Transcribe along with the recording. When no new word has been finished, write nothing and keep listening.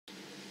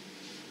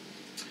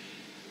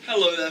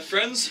Hello there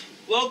friends,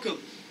 welcome.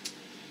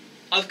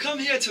 I've come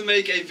here to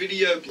make a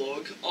video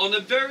blog on a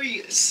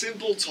very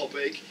simple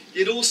topic,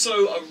 yet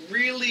also a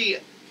really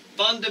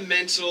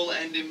fundamental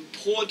and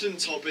important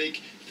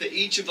topic for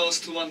each of us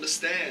to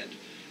understand.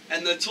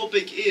 And the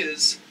topic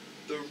is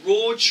the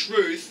raw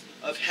truth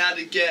of how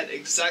to get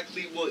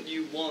exactly what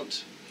you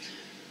want.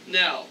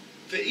 Now,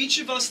 for each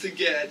of us to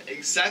get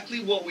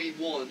exactly what we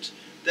want,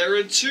 there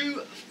are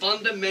two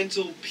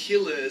fundamental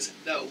pillars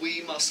that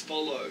we must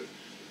follow.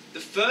 The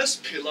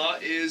first pillar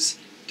is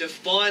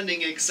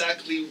defining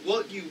exactly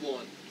what you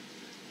want.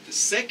 The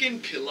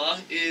second pillar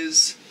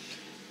is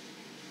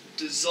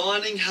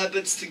designing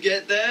habits to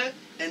get there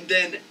and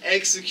then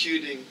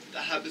executing the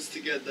habits to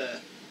get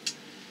there.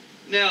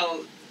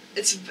 Now,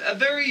 it's a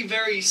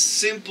very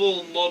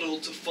simple model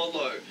to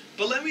follow,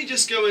 but let me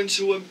just go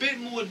into a bit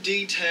more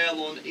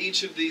detail on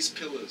each of these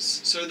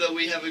pillars so that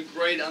we have a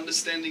great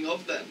understanding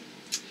of them.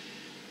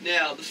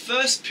 Now, the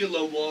first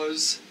pillar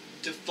was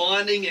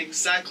defining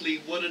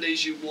exactly what it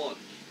is you want.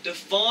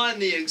 Define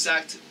the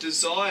exact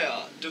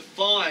desire.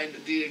 Define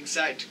the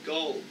exact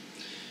goal.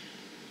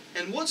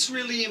 And what's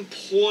really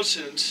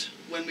important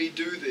when we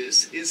do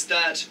this is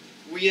that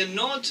we are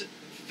not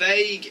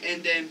vague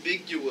and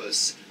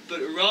ambiguous, but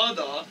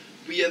rather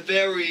we are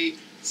very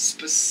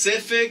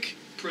specific,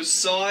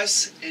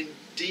 precise, and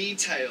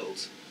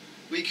detailed.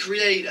 We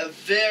create a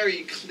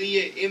very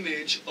clear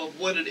image of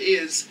what it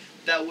is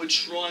that we're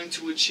trying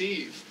to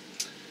achieve.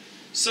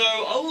 So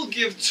I will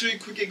give two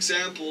quick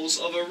examples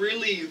of a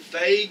really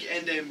vague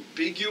and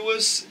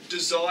ambiguous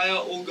desire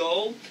or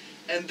goal,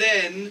 and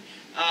then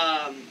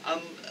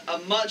a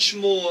much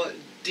more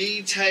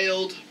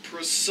detailed,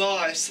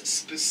 precise,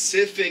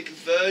 specific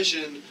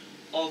version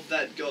of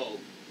that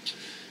goal.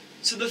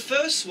 So the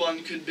first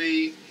one could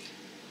be,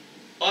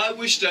 I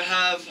wish to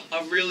have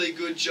a really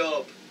good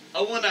job.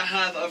 I want to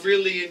have a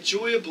really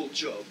enjoyable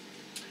job.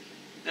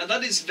 Now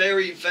that is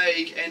very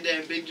vague and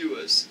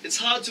ambiguous. It's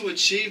hard to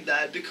achieve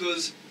that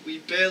because we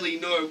barely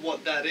know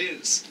what that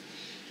is.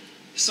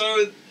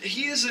 So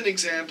here's an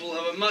example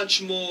of a much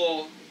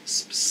more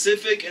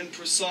specific and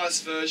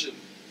precise version.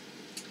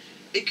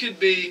 It could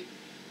be,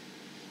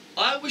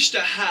 I wish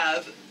to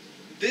have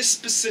this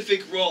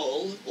specific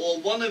role or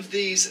one of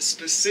these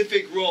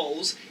specific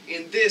roles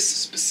in this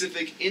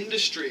specific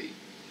industry.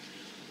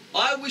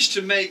 I wish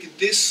to make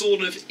this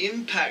sort of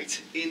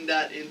impact in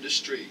that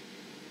industry.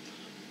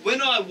 When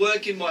I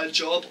work in my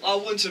job, I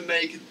want to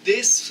make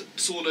this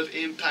sort of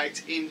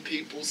impact in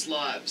people's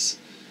lives.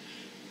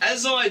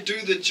 As I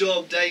do the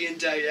job day in,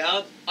 day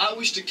out, I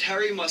wish to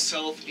carry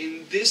myself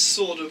in this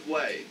sort of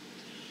way.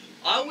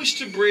 I wish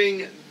to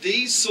bring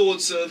these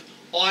sorts of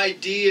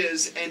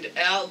ideas and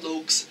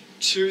outlooks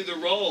to the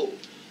role.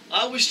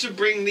 I wish to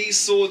bring these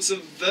sorts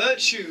of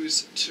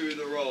virtues to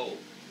the role,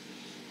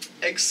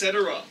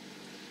 etc.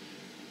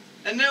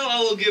 And now I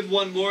will give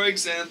one more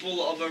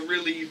example of a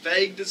really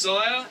vague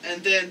desire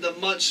and then the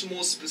much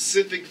more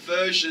specific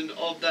version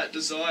of that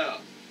desire.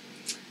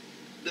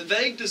 The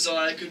vague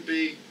desire could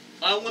be,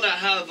 I want to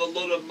have a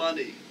lot of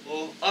money,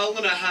 or I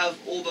want to have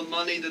all the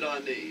money that I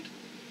need.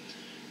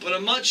 But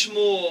a much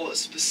more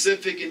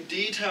specific and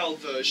detailed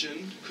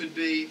version could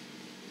be,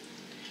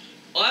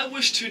 I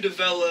wish to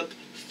develop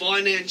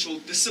financial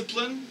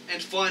discipline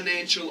and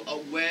financial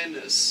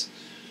awareness.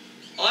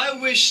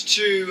 I wish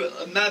to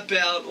map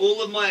out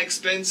all of my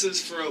expenses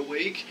for a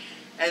week,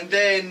 and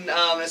then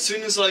as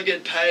soon as I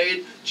get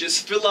paid,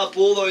 just fill up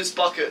all those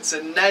buckets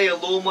and nail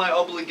all my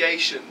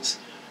obligations.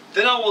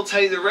 Then I will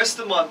take the rest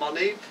of my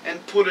money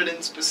and put it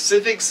in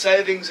specific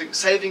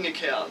saving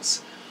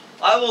accounts.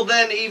 I will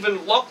then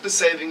even lock the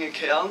saving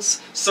accounts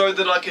so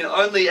that I can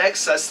only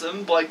access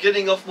them by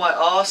getting off my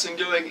arse and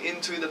going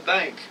into the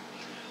bank.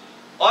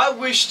 I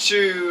wish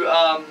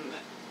to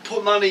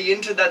put money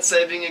into that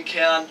saving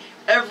account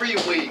every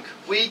week,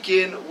 week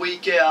in,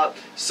 week out,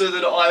 so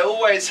that I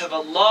always have a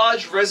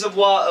large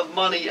reservoir of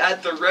money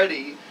at the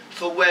ready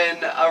for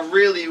when a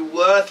really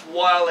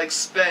worthwhile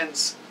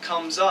expense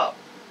comes up.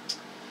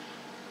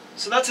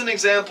 So that's an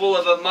example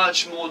of a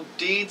much more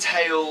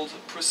detailed,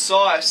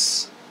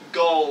 precise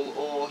goal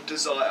or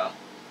desire.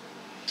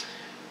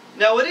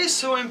 Now it is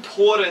so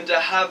important to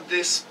have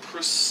this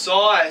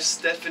precise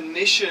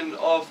definition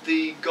of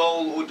the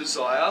goal or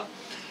desire,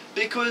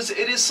 because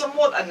it is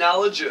somewhat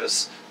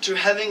analogous to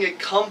having a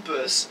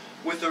compass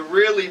with a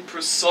really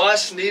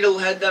precise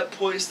needlehead that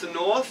points to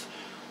north,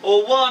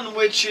 or one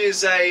which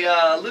is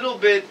a little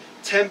bit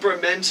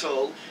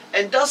temperamental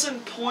and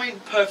doesn't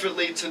point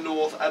perfectly to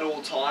north at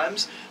all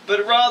times,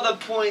 but rather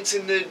points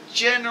in the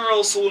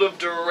general sort of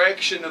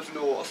direction of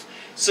north.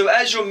 So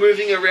as you're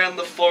moving around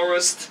the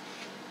forest,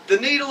 the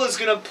needle is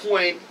going to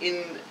point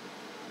in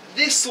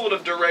this sort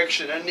of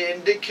direction, and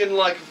it can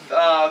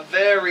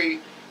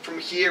vary from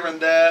here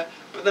and there,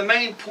 but the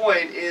main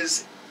point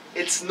is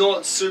it's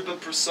not super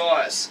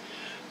precise.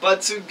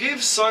 But to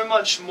give so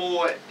much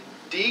more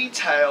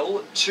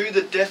detail to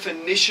the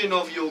definition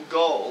of your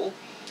goal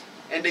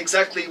and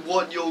exactly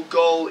what your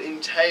goal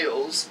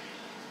entails,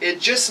 it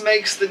just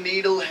makes the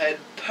needlehead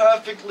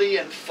perfectly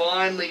and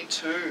finely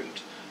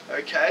tuned.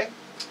 Okay?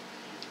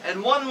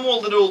 And one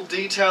more little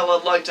detail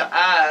I'd like to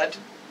add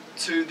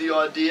to the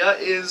idea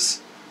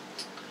is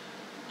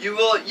you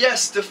will,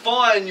 yes,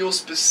 define your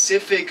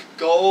specific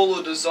goal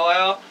or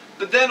desire,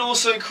 but then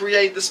also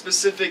create the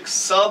specific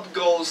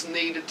sub-goals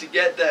needed to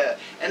get there.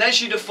 And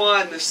as you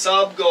define the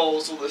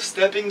sub-goals or the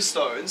stepping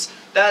stones,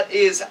 that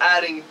is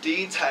adding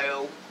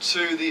detail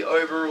to the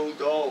overall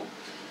goal.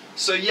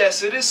 So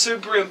yes, it is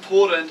super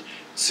important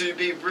to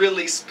be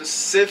really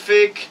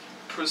specific,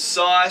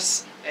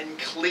 precise, and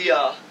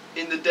clear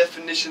in the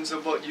definitions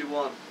of what you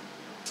want.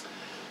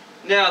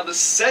 Now, the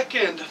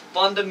second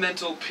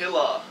fundamental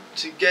pillar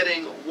to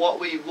getting what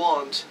we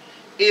want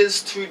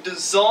is to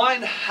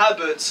design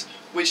habits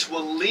which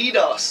will lead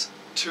us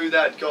to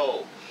that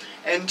goal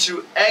and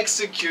to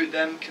execute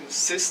them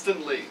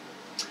consistently.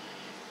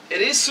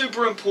 It is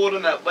super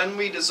important that when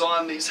we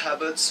design these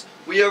habits,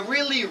 we are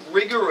really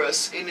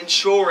rigorous in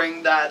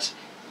ensuring that,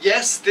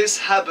 yes, this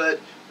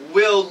habit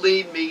will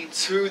lead me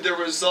to the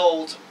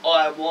result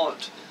I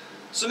want.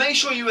 So make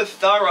sure you are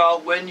thorough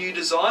when you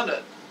design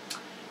it.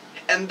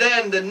 And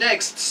then the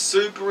next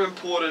super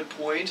important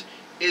point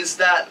is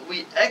that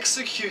we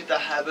execute the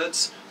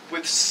habits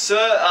with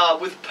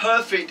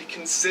perfect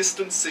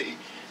consistency,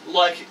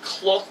 like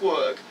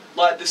clockwork,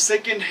 like the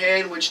second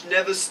hand which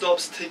never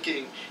stops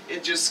ticking.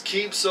 It just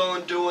keeps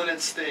on doing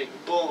its thing.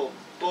 Boom,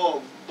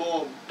 boom,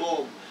 boom,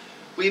 boom.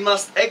 We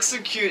must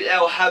execute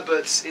our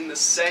habits in the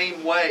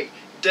same way,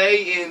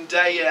 day in,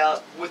 day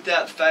out,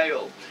 without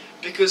fail.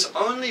 Because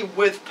only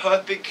with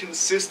perfect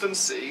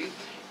consistency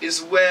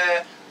is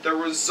where the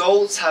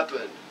results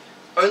happen.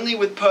 Only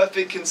with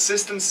perfect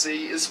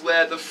consistency is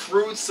where the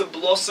fruits are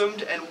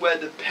blossomed and where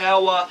the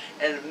power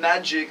and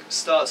magic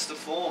starts to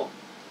form.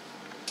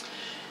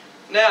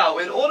 Now,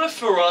 in order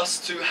for us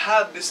to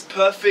have this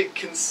perfect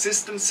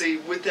consistency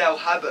with our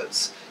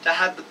habits, to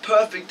have the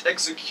perfect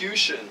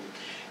execution,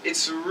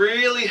 it's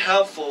really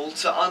helpful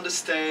to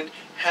understand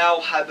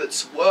how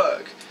habits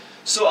work.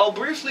 So I'll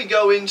briefly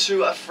go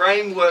into a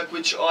framework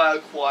which I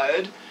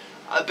acquired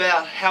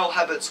about how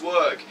habits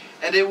work.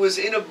 And it was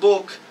in a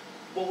book.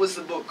 What was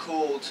the book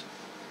called?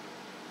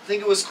 I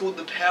think it was called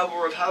The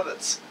Power of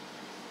Habits.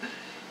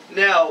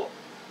 Now,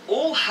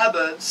 all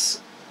habits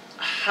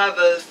have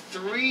a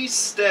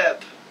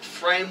 3-step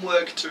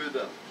framework to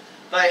them.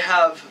 They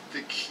have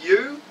the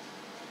cue,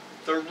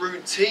 the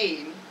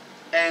routine,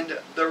 and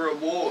the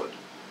reward.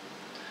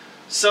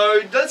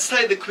 So let's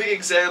take the quick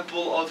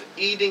example of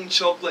eating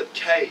chocolate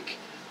cake.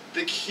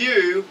 The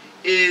cue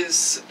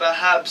is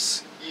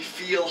perhaps you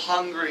feel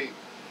hungry.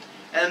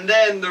 And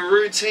then the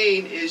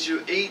routine is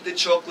you eat the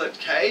chocolate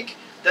cake.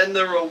 Then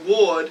the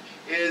reward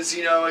is,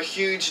 a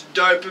huge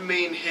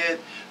dopamine hit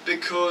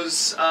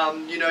because,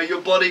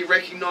 your body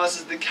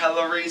recognizes the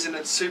calories and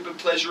it's super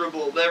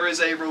pleasurable. There is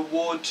a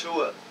reward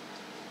to it.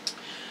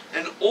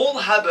 And all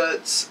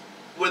habits,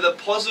 whether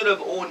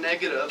positive or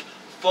negative,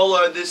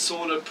 follow this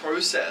sort of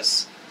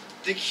process.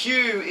 The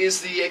cue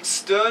is the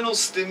external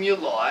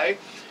stimuli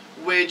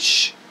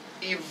which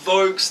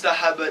evokes the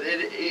habit.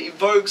 It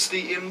evokes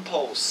the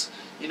impulse.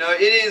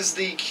 It is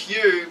the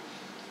cue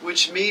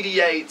which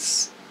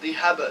mediates the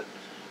habit.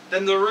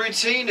 Then the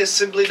routine is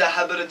simply the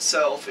habit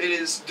itself. It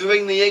is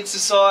doing the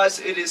exercise,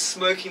 it is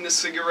smoking the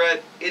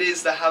cigarette, it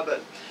is the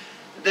habit.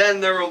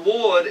 Then the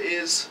reward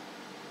is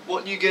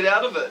what you get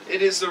out of it.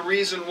 It is the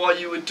reason why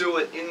you would do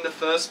it in the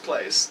first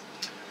place.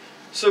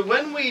 So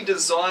when we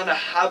design a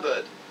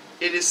habit,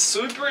 it is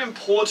super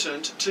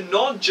important to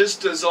not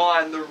just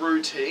design the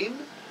routine,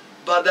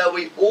 but that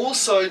we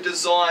also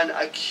design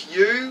a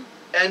cue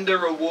and a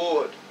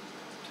reward.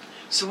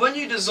 So when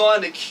you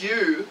design a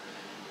cue,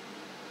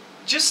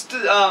 just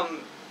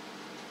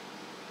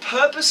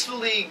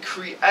purposefully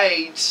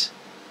create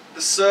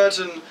the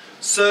certain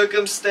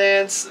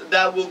circumstance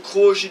that will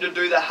cause you to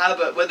do the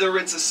habit, whether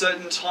it's a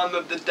certain time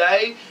of the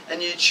day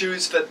and you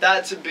choose for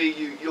that to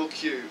be your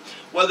cue,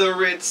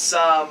 whether it's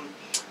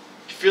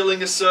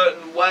feeling a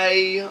certain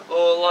way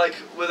or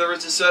whether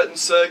it's a certain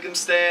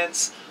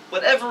circumstance,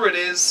 whatever it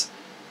is,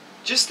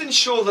 just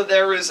ensure that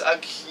there is a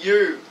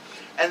cue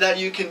and that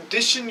you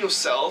condition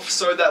yourself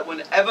so that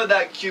whenever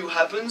that cue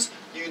happens,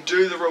 you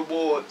do the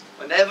reward.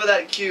 Whenever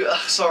that cue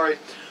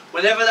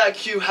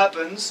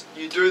happens,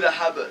 you do the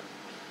habit.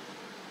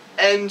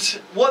 And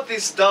what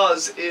this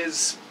does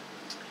is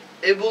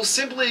it will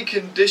simply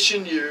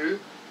condition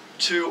you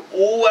to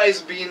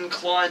always be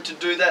inclined to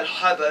do that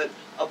habit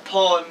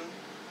upon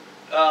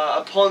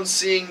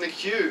seeing the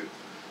cue.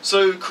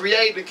 So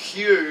create a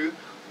cue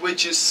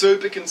which is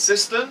super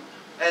consistent,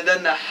 and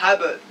then the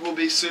habit will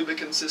be super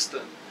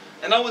consistent.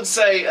 And I would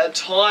say a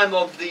time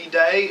of the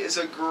day is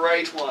a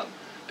great one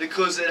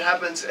because it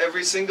happens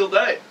every single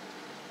day.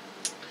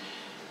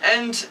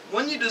 And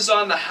when you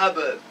design the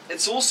habit,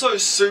 it's also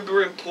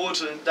super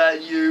important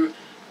that you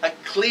are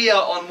clear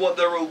on what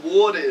the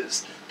reward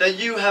is, that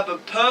you have a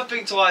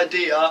perfect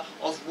idea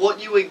of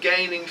what you are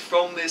gaining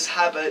from this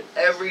habit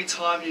every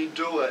time you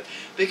do it,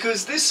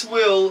 because this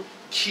will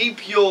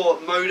keep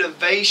your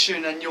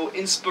motivation and your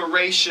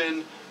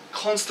inspiration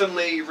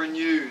constantly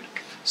renewed.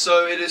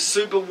 So it is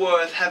super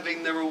worth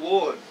having the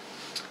reward.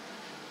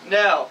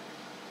 Now,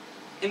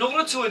 in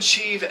order to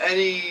achieve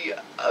any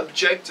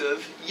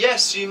objective,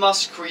 yes, you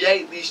must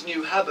create these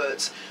new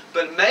habits,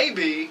 but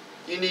maybe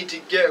you need to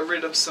get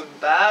rid of some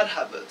bad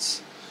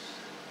habits.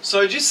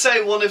 So just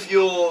say one of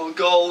your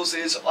goals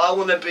is, I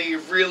want to be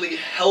really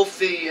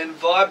healthy and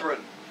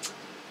vibrant.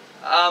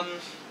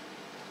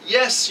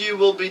 Yes, you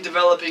will be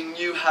developing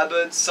new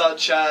habits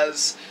such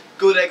as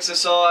good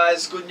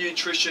exercise, good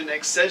nutrition,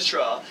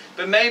 etc.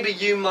 But maybe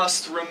you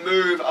must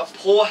remove a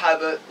poor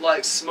habit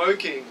like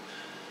smoking.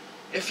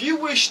 If you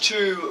wish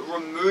to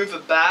remove a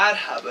bad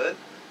habit,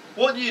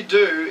 what you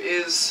do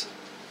is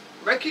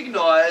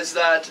recognize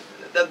that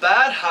the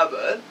bad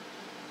habit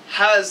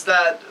has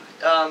that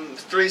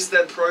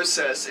three-step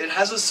process. It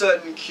has a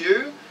certain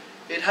cue,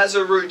 it has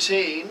a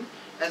routine,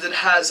 and it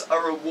has a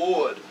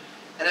reward.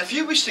 And if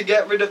you wish to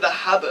get rid of the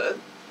habit,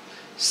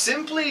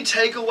 simply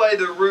take away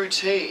the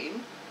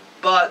routine,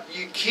 but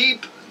you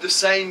keep the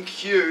same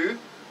cue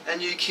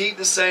and you keep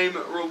the same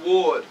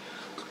reward.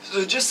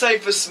 So just say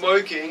for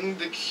smoking,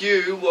 the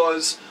cue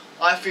was,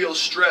 I feel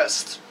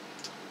stressed.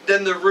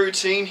 Then the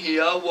routine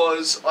here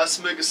was, I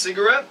smoke a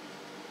cigarette.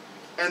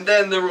 And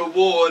then the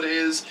reward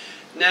is,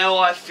 now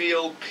I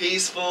feel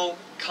peaceful,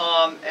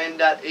 calm,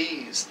 and at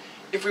ease.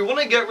 If we want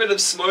to get rid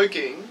of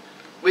smoking,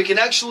 we can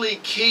actually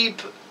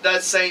keep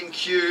that same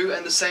cue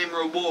and the same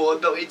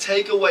reward, but we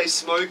take away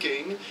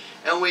smoking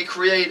and we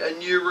create a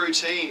new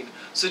routine.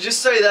 So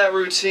just say that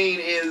routine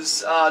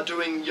is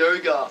doing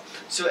yoga.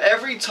 So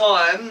every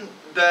time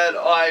that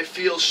I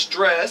feel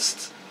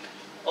stressed,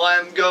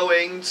 I'm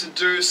going to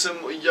do some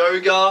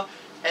yoga,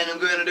 and I'm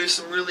going to do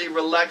some really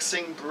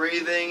relaxing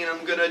breathing, and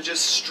I'm going to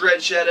just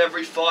stretch out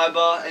every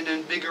fiber and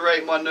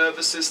invigorate my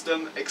nervous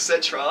system,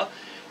 etc.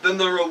 Then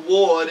the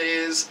reward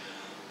is,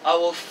 I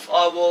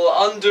will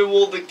undo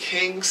all the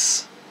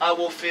kinks, I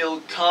will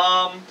feel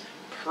calm,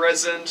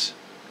 present,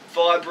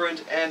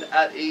 vibrant, and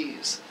at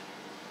ease.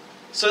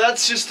 So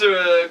that's just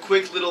a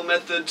quick little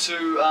method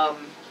to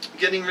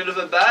getting rid of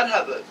a bad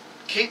habit.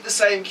 Keep the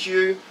same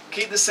cue,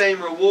 keep the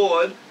same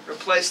reward,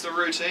 replace the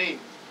routine.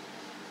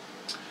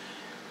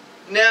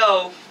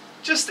 Now,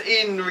 just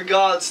in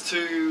regards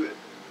to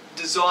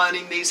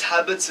designing these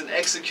habits and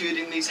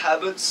executing these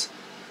habits,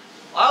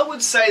 I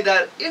would say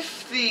that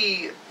if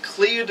the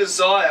clear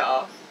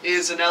desire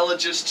is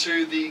analogous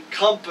to the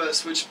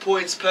compass which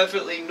points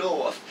perfectly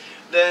north,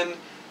 then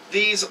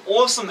these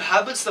awesome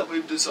habits that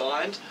we've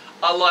designed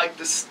are like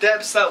the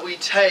steps that we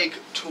take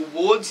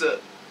towards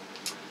it.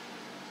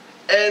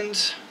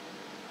 And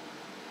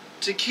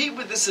to keep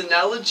with this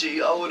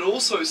analogy, I would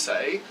also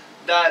say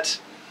that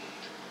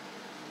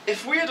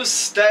if we were to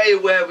stay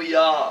where we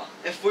are,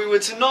 if we were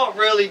to not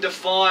really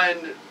define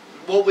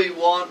what we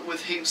want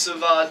with heaps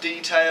of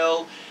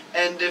detail,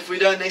 and if we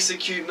don't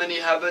execute many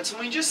habits, and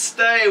we just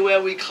stay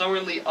where we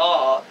currently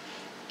are,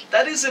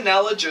 that is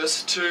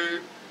analogous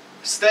to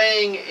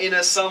staying in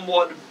a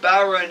somewhat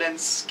barren and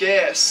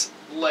scarce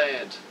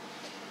land.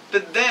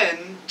 But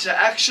then, to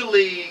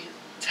actually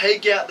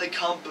take out the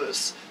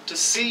compass, to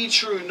see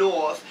true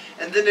north,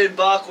 and then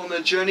embark on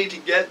the journey to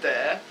get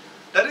there,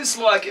 that is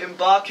like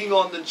embarking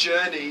on the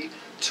journey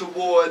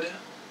toward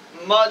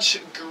much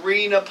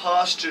greener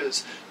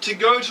pastures, to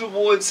go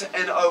towards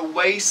an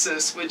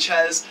oasis which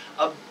has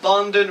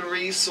abundant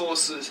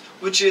resources,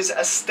 which is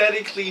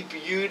aesthetically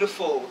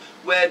beautiful,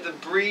 where the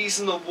breeze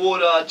and the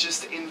water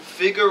just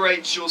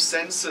invigorates your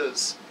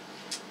senses.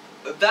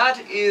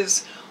 That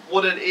is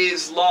what it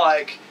is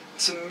like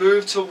to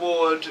move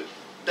toward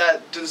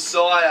that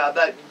desire,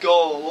 that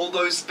goal, all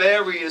those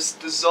various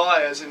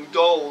desires and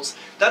goals.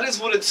 That is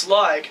what it's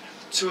like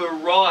to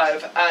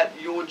arrive at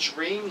your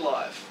dream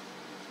life.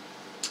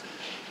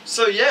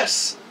 So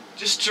yes,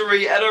 just to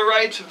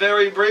reiterate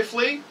very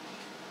briefly,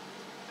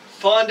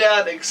 find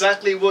out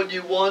exactly what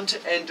you want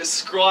and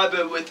describe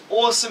it with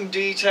awesome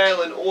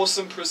detail and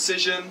awesome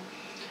precision,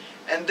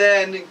 and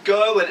then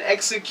go and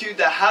execute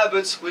the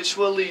habits which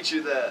will lead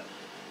you there.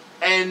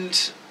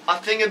 And a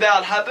thing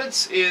about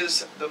habits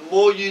is the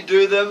more you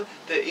do them,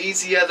 the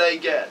easier they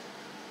get.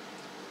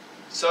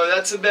 So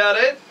that's about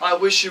it. I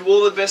wish you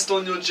all the best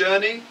on your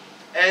journey,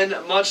 and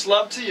much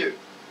love to you.